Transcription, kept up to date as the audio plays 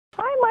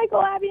Hi,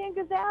 Michael, Abby, and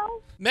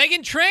Gazelle.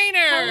 Meghan Trainor.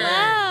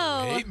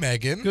 Hello. Hey,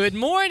 Megan. Good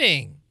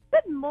morning.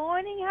 Good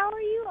morning. How are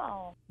you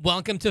all?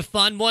 Welcome to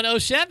Fun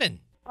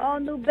 107. Oh,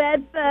 New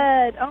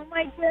Bedford. Oh,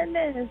 my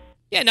goodness.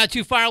 Yeah, not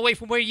too far away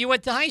from where you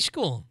went to high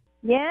school.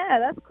 Yeah,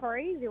 that's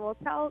crazy. Well,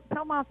 tell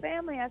my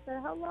family I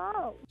said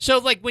hello. So,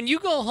 like, when you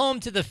go home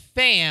to the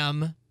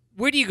fam,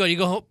 where do you go? Do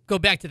you go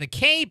back to the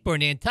Cape or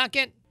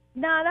Nantucket?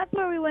 No, that's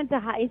where we went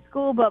to high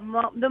school, but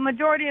the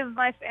majority of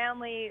my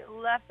family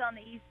left on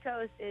the East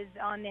Coast is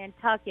on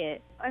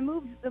Nantucket. I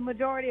moved the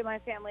majority of my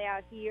family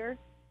out here,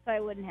 so I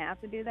wouldn't have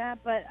to do that,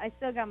 but I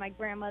still got my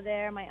grandma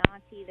there, my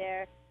auntie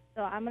there,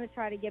 so I'm going to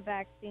try to get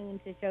back soon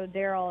to show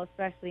Daryl,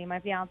 especially my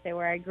fiance,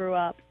 where I grew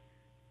up,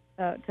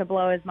 to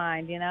blow his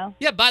mind, you know?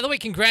 Yeah, by the way,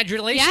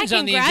 congratulations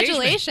on the engagement.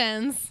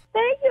 Congratulations.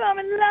 Thank you, I'm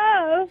in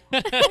love.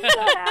 I'm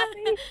so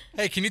happy.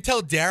 Hey, can you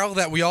tell Daryl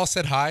that we all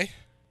said hi?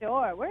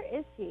 Sure, where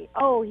is he?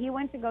 Oh, he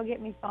went to go get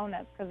me phone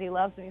nuts because he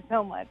loves me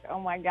so much. Oh,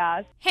 my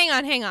gosh. Hang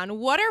on.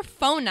 What are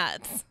phone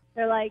nuts?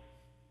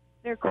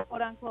 They're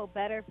quote-unquote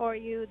better for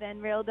you than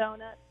real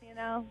donuts, you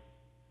know?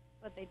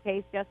 But they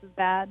taste just as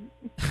bad.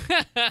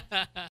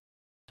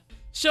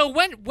 So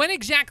when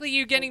exactly are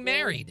you getting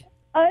married?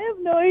 I have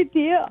no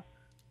idea.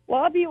 A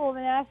lot of people have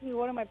been asking me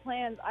what are my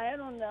plans. I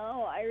don't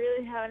know. I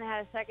really haven't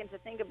had a second to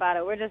think about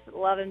it. We're just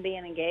loving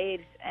being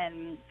engaged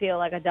and feel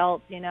like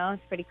adults, you know?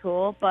 It's pretty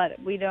cool.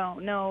 But we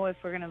don't know if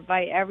we're going to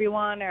invite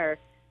everyone or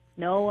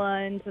no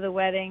one to the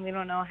wedding. We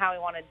don't know how we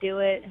want to do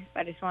it. If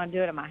I just want to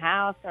do it at my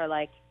house or,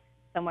 like,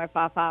 somewhere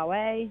far, far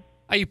away.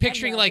 Are you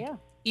picturing, like, idea.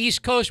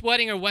 East Coast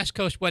wedding or West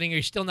Coast wedding? Or are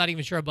you still not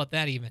even sure about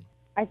that even?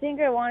 I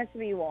think I want it to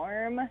be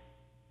warm,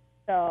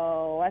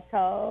 so West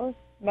Coast.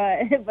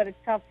 But it's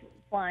tough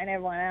flying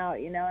everyone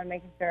out, you know, and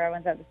making sure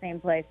everyone's at the same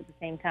place at the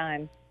same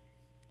time.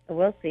 So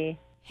we'll see.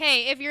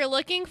 Hey, if you're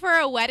looking for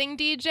a wedding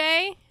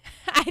DJ,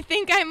 I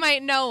think I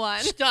might know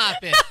one. Stop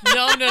it.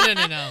 No.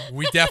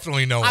 We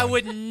definitely know I one.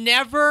 would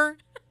never,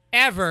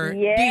 ever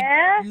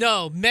Yeah?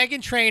 No,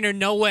 Meghan Trainor,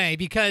 no way,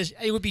 because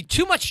it would be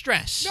too much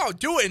stress. No,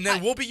 do it, and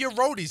then we'll be your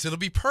roadies. It'll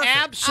be perfect.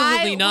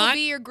 Absolutely I not. will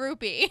be your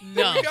groupie.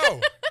 No. There you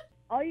go.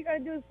 All you got to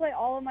do is play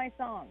all of my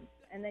songs,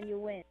 and then you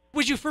win.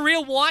 Would you for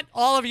real want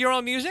all of your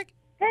own music?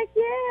 Heck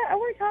yeah, I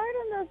worked hard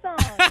on those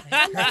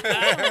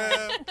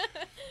songs.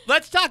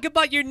 Let's talk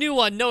about your new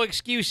one, No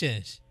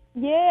Excuses.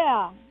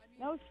 Yeah,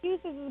 no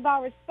excuses is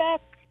about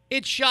respect.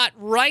 It shot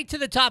right to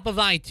the top of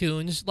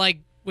iTunes, like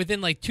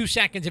within like 2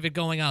 seconds of it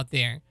going out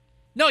there.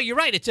 No, you're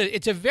right. To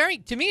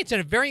me, it's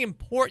a very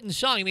important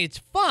song. I mean, it's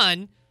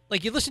fun.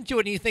 Like you listen to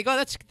it and you think,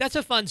 oh, that's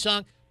a fun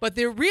song. But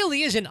there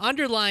really is an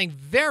underlying,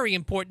 very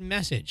important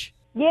message.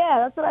 Yeah,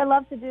 that's what I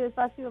love to do,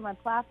 especially with my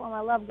platform. I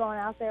love going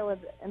out there with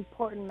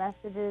important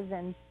messages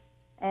and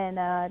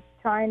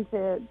trying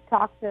to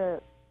talk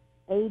to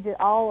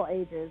all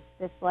ages.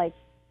 Just like,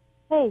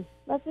 hey,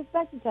 let's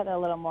respect each other a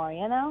little more,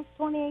 you know? It's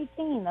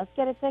 2018. Let's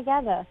get it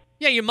together.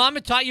 Yeah, your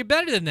mama taught you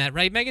better than that,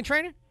 right, Meghan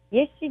Trainor?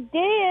 Yes, she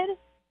did.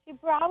 She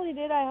probably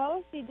did. I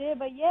hope she did.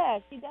 But, yeah,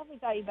 she definitely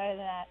taught you better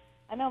than that.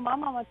 I know my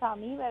mama taught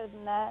me better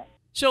than that.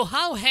 So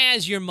how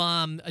has your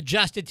mom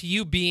adjusted to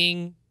you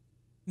being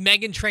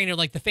Meghan Trainor,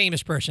 like the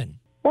famous person?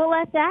 Well,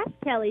 let's ask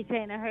Kelly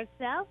Trainor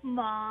herself.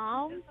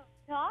 Mom.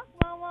 Talk,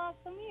 Mama.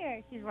 Come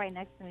here. She's right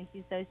next to me.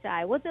 She's so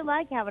shy. What's it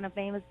like having a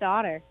famous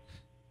daughter?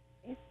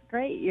 It's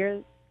great.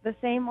 You're the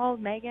same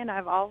old Meghan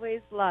I've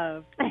always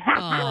loved.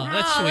 Oh,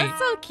 that's sweet. That's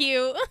so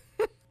cute.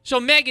 So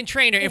Meghan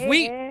Trainor,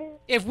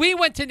 if we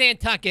went to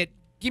Nantucket,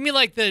 give me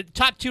like the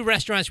top 2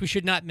 restaurants we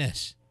should not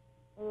miss.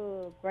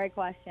 Ooh, great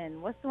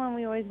question. What's the one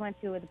we always went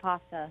to with the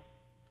pasta?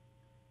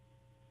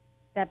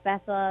 That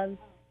Beth loves?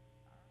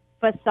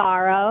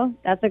 Fasaro.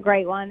 That's a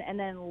great one. And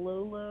then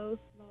Lulu.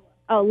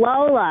 Oh,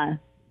 Lola.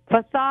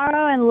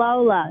 Fasaro and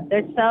Lola.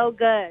 They're so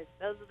good.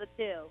 Those are the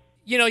 2.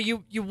 You know,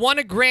 you won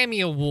a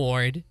Grammy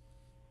Award.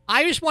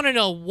 I just want to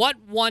know what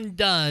one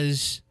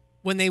does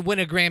when they win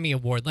a Grammy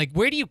Award. Like,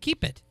 where do you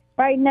keep it?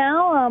 Right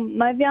now,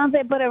 my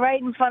fiance put it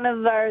right in front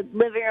of our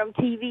living room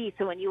TV.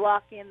 So when you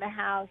walk in the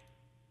house,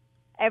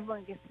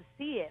 everyone gets to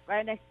see it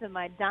right next to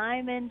my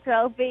diamond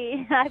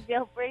trophy. I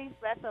feel pretty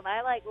special. And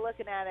I like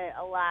looking at it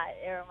a lot.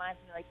 It reminds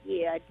me, like,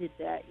 yeah, I did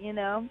that, you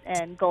know,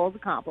 and goals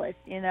accomplished,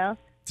 you know.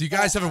 Do you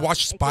guys ever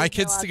watch Spy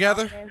Kids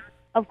together?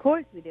 Of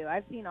course we do.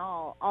 I've seen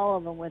all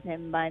of them with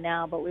him by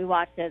now, but we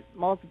watched it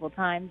multiple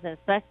times, and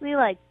especially,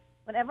 like,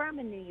 whenever I'm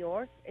in New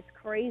York, it's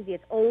crazy.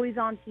 It's always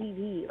on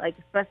TV, like,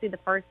 especially the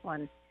first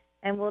one.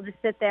 And we'll just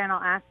sit there, and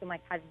I'll ask him,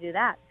 like, how'd you do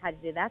that? How'd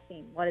you do that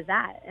scene? What is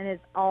that? And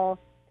it's all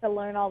to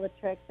learn all the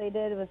tricks they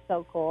did. It was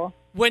so cool.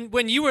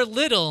 When you were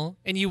little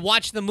and you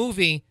watched the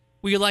movie,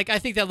 were you like, I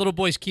think that little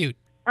boy's cute?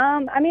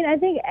 I mean, I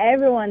think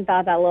everyone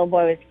thought that little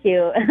boy was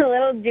cute.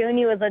 Little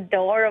Junie was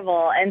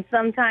adorable, and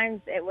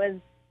sometimes it was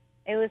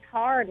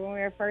hard when we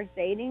were first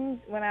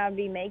dating. When I would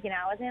be making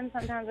out with him,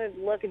 sometimes I'd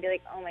look and be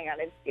like, "Oh my God,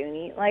 it's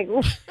Junie!" Like,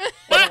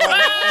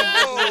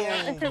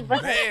 Oh,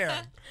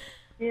 man.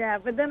 Yeah,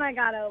 but then I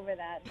got over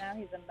that. Now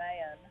he's a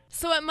man.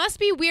 So it must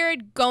be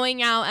weird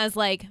going out as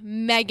like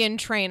Meghan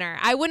Trainor.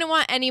 I wouldn't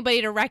want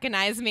anybody to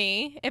recognize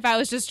me if I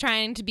was just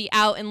trying to be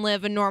out and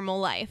live a normal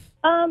life.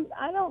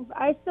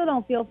 I still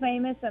don't feel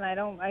famous, and I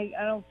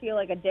don't feel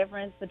like a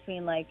difference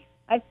between like,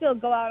 I still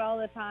go out all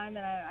the time,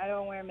 and I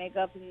don't wear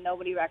makeup, and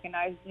nobody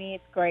recognizes me.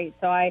 It's great.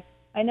 So I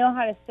know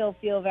how to still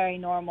feel very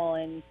normal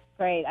and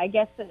great. I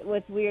guess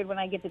what's weird when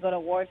I get to go to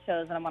award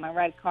shows and I'm on a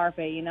red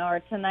carpet, you know, or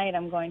tonight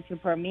I'm going to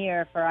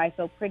premiere for I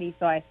So Pretty,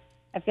 so I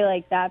feel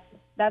like that's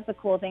a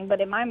cool thing. But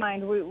in my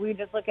mind, we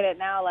just look at it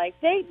now like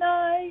date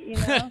night, you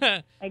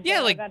know? Like,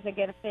 yeah, I got to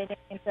get a fitting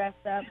and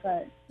dressed up.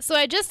 But so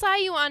I just saw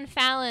you on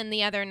Fallon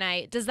the other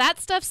night. Does that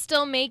stuff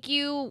still make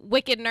you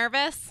wicked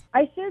nervous?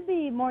 I should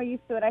be more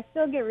used to it. I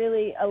still get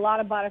a lot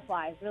of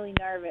butterflies, really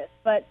nervous.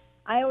 But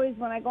I always,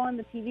 when I go on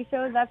the TV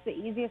shows, that's the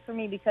easiest for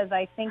me because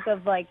I think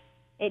of like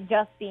it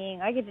just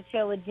being, I get to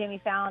chill with Jimmy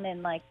Fallon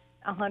and like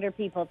 100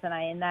 people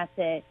tonight, and that's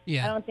it.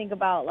 Yeah. I don't think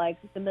about like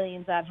the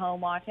millions at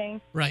home watching.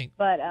 Right.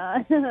 But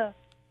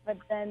but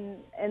then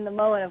in the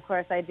moment, of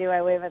course, I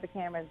wave at the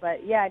cameras.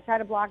 But yeah, I try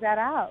to block that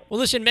out. Well,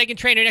 listen, Meghan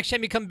Trainor, next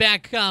time you come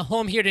back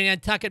home here to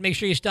Nantucket, make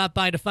sure you stop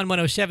by to Fun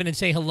 107 and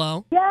say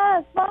hello.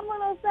 Yes, Fun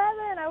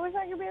 107. I wish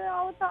I could be there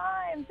all the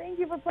time. Thank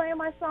you for playing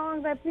my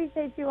songs. I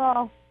appreciate you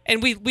all.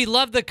 And we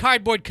love the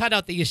cardboard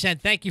cutout that you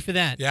sent. Thank you for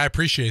that. Yeah, I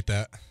appreciate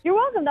that. You're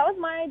welcome. That was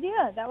my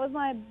idea. That was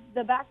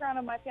the background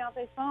of my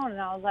fiance's phone, and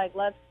I was like,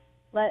 let's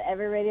let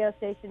every radio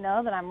station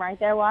know that I'm right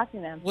there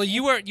watching them. Well,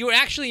 you were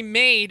actually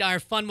made our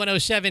Fun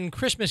 107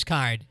 Christmas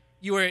card.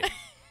 You're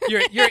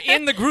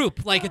in the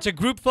group, like it's a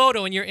group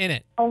photo, and you're in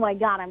it. Oh my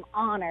God, I'm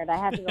honored. I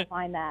have to go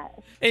find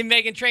that. Hey,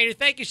 Meghan Trainor,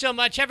 thank you so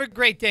much. Have a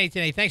great day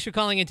today. Thanks for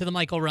calling into the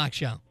Michael Rock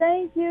Show.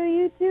 Thank you.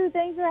 You too.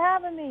 Thanks for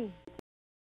having me.